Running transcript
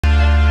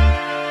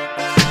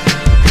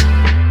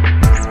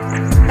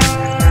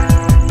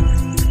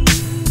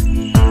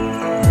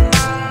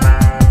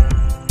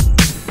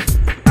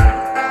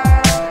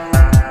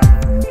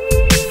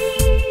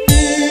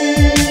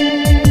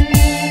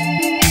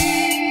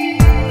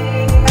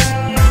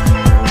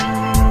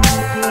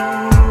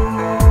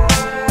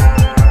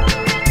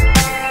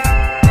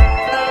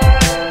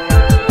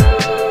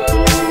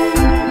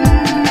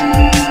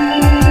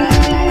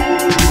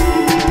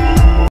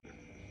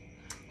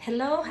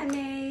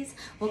guys,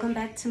 welcome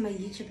back to my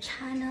YouTube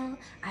channel.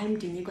 I'm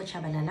Dinyiko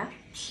Chabalala.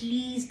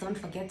 Please don't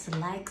forget to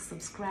like,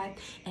 subscribe,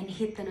 and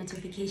hit the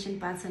notification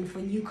button for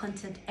new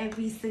content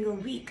every single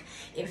week.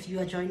 If you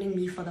are joining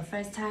me for the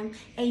first time,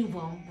 a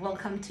warm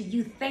welcome to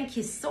you. Thank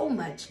you so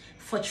much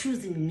for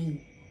choosing me.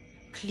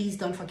 Please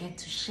don't forget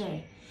to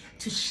share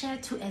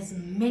to as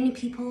many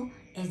people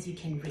as you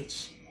can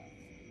reach.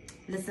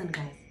 Listen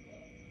guys,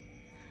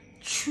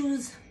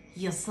 choose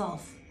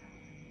yourself.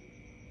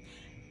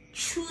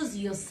 Choose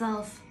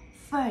yourself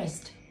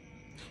first.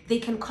 They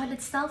can call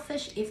it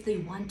selfish if they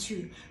want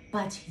to,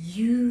 but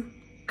you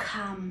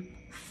come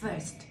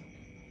first.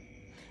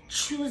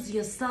 Choose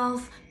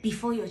yourself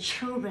before your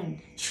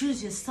children.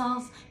 Choose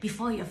yourself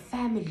before your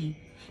family,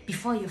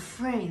 before your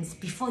friends,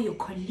 before your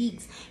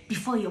colleagues,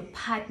 before your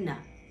partner.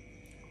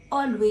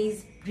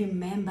 Always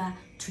remember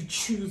to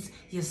choose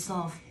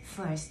yourself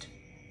first,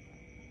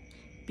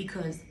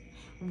 because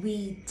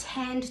we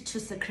tend to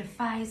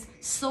sacrifice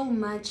so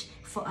much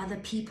for other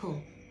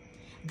people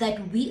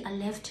that we are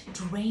left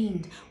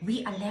drained,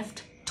 we are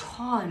left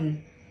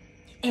torn,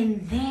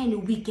 and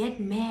then we get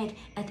mad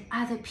at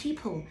other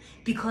people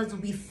because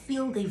we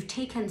feel they've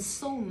taken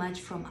so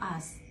much from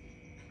us.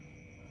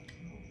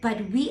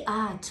 But we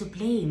are to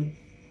blame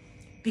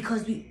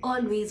because we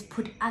always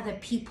put other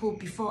people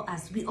before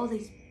us. We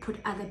always put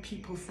other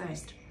people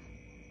first.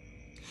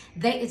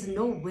 There is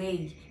no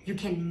way you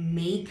can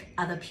make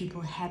other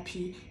people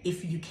happy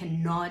if you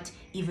cannot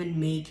even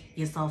make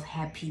yourself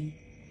happy.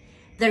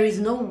 There is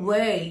no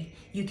way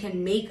you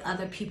can make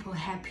other people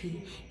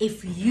happy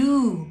if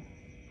you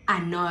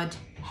are not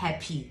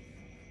happy.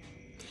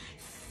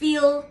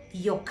 Fill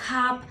your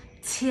cup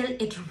till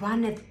it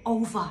runneth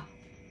over,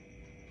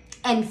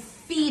 and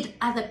feed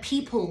other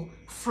people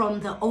from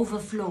the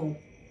overflow.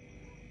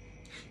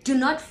 Do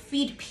not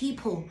feed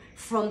people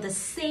from the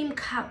same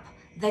cup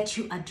that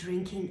you are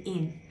drinking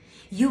in.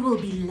 You will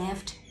be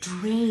left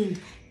drained,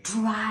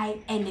 dry,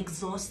 and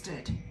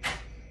exhausted.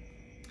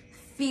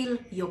 Fill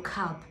your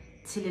cup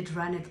till it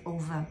runneth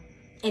over.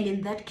 And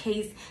in that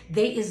case,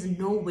 there is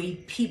no way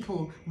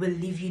people will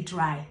leave you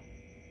dry.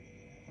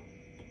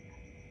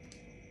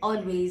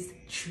 Always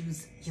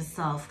choose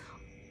yourself.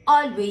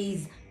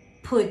 Always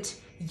put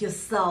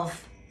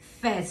yourself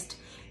first.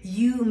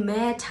 You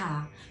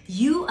matter.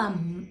 You are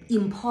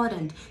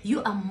important.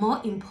 You are more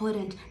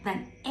important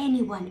than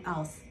anyone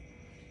else.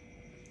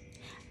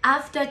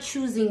 After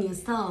choosing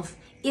yourself,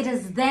 it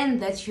is then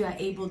that you are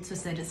able to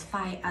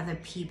satisfy other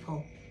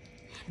people.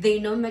 They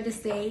normally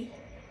say,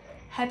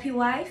 happy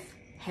wife,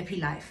 happy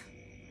life.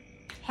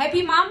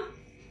 Happy mom,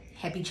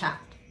 happy child.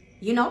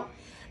 You know,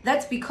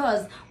 that's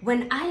because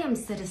when I am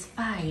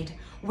satisfied,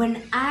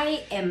 when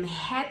I am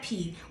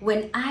happy,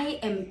 when I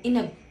am in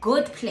a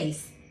good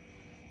place,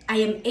 I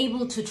am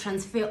able to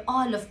transfer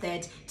all of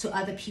that to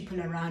other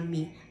people around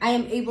me. I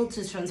am able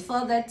to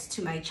transfer that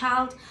to my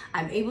child.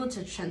 I'm able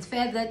to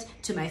transfer that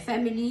to my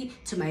family,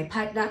 to my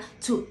partner,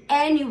 to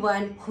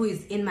anyone who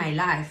is in my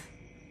life,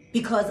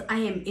 because I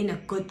am in a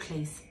good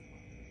place.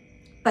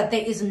 But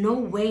there is no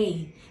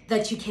way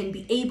that you can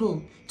be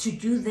able to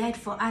do that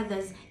for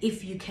others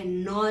if you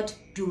cannot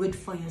do it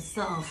for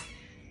yourself.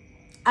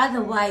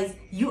 Otherwise,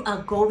 you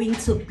are going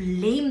to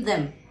blame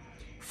them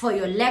for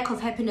your lack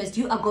of happiness.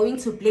 You are going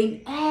to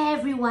blame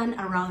everyone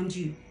around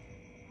you.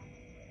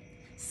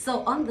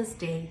 So on this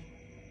day,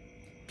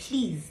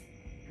 please,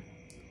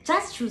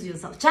 just choose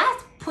yourself.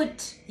 Just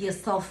put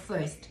yourself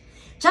first.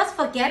 Just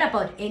forget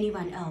about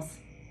anyone else.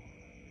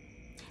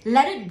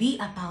 Let it be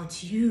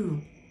about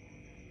you.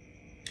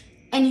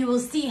 And you will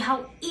see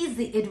how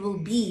easy it will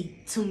be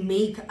to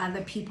make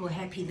other people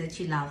happy that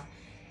you love.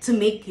 To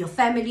make your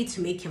family,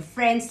 to make your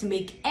friends, to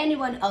make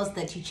anyone else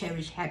that you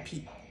cherish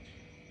happy.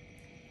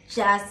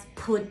 Just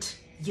put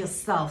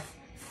yourself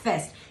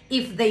first.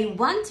 If they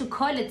want to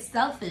call it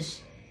selfish,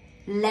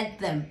 let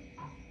them.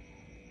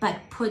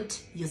 But put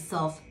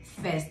yourself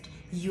first.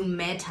 You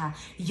matter.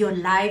 Your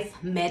life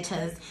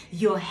matters.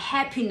 Your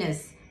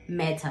happiness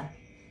matters.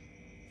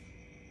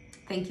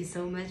 Thank you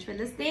so much for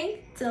listening.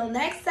 Till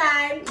next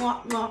time.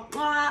 Mwah, mwah,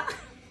 mwah.